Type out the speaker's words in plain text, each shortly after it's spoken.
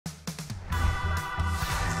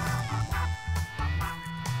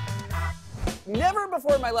Never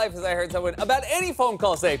before in my life has I heard someone about any phone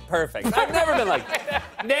call say, perfect. I've never been like,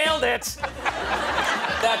 nailed it.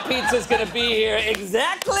 That pizza's gonna be here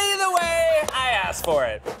exactly the way I asked for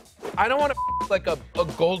it. I don't want to like a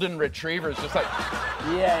golden retriever. It's just like...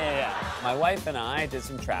 Yeah. My wife and I did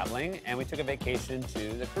some traveling, and we took a vacation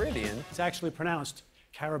to the Caribbean. It's actually pronounced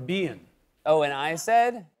Caribbean. Oh, and I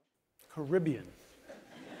said? Caribbean.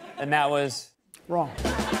 And that was? Wrong.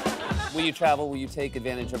 Will you travel? Will you take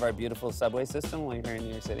advantage of our beautiful subway system while you're here in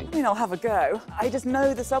New York City? I mean, I'll have a go. I just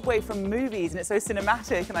know the subway from movies, and it's so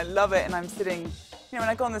cinematic, and I love it, and I'm sitting... You know, when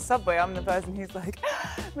I go on the subway, I'm the person who's like,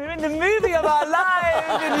 we're in the movie of our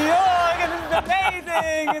lives in New York, and this is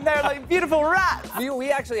amazing, and they're like beautiful rats. We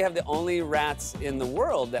actually have the only rats in the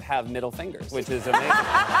world that have middle fingers, which is amazing.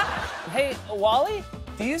 Hey, Wally,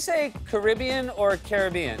 do you say Caribbean or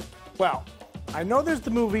Caribbean? Well, I know there's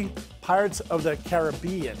the movie Pirates of the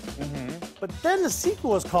Caribbean, but then the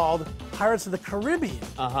sequel is called Pirates of the Caribbean.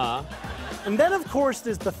 Uh-huh. And then, of course,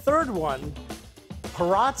 there's the third one,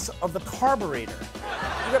 Pirates of the Carburetor.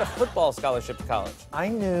 You got a football scholarship to college. I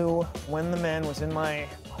knew when the man was in my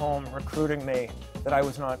home recruiting me that I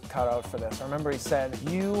was not cut out for this. I remember he said,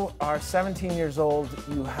 you are 17 years old,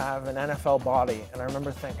 you have an NFL body. And I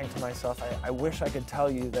remember thinking to myself, I wish I could tell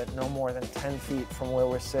you that no more than 10 feet from where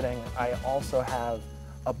we're sitting, I also have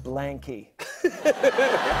a blankie.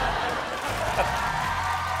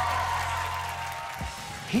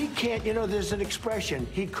 He can't, you know, there's an expression,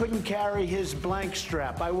 he couldn't carry his blank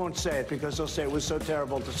strap. I won't say it because they'll say it was so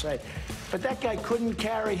terrible to say. But that guy couldn't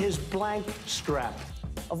carry his blank strap.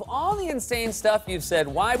 Of all the insane stuff you've said,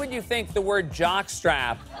 why would you think the word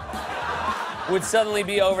jockstrap would suddenly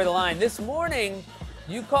be over the line? This morning,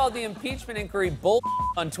 you called the impeachment inquiry bull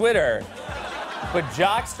on Twitter. But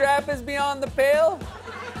jockstrap is beyond the pale?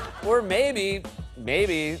 Or maybe,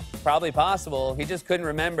 probably possible, he just couldn't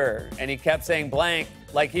remember, and he kept saying blank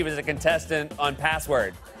like he was a contestant on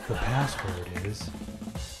Password. The password is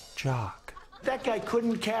jock. That guy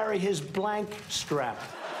couldn't carry his blank strap.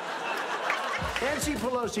 Nancy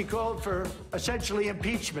Pelosi called for essentially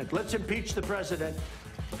impeachment. Let's impeach the president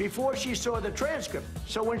before she saw the transcript.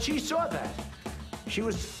 So when she saw that,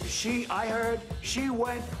 I heard she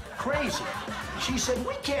went crazy. She said,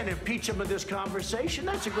 we can't impeach him in this conversation.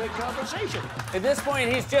 That's a great conversation. At this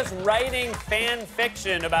point, he's just writing fan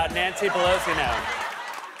fiction about Nancy Pelosi now.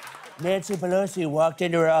 Nancy Pelosi walked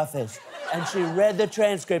into her office and she read the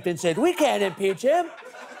transcript and said, we can't impeach him.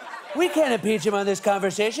 We can't impeach him on this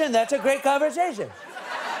conversation. That's a great conversation.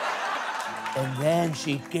 And then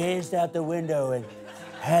she gazed out the window and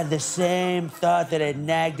had the same thought that had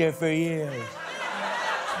nagged her for years.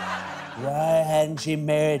 Why hadn't she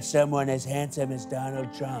married someone as handsome as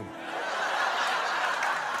Donald Trump?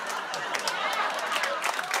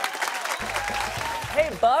 Hey,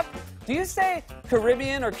 Buck, do you say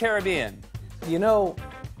Caribbean or Caribbean? You know,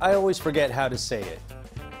 I always forget how to say it.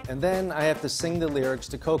 And then I have to sing the lyrics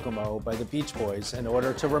to Kokomo by the Beach Boys in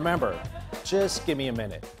order to remember. Just give me a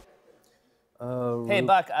minute. Hey,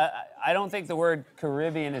 Buck, I don't think the word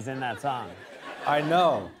Caribbean is in that song. I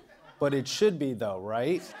know, but it should be though,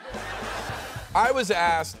 right? I was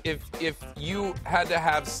asked if you had to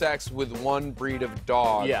have sex with one breed of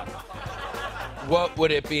dog, Yeah. what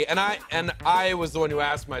would it be? And I was the one who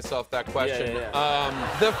asked myself that question.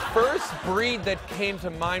 Yeah. The first breed that came to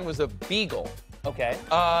mind was a beagle. Okay.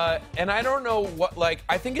 And I don't know what, like,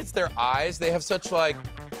 I think it's their eyes. They have such, like,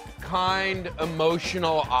 kind,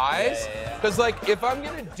 emotional eyes. Because, like, if I'm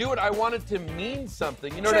going to do it, I want it to mean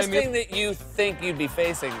something. You know what I mean? Interesting that you think you'd be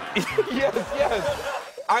facing me. Yes.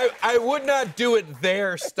 I would not do it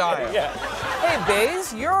their style. Yeah. Hey,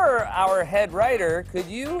 Baze, you're our head writer. Could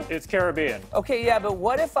you? It's Caribbean. Okay, yeah, but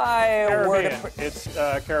what if I were Caribbean. to... It's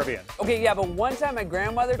Caribbean. Okay, yeah, but one time my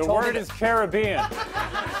grandmother The told me... word is Caribbean.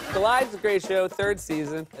 Glide's a great show, 3rd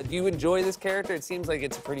season. Do you enjoy this character? It seems like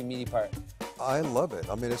it's a pretty meaty part. I love it.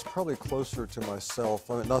 I mean, it's probably closer to myself.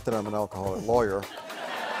 I mean, not that I'm an alcoholic lawyer,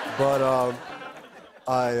 but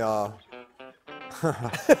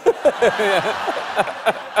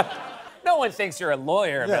No one thinks you're a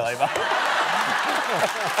lawyer, Yes. Billy.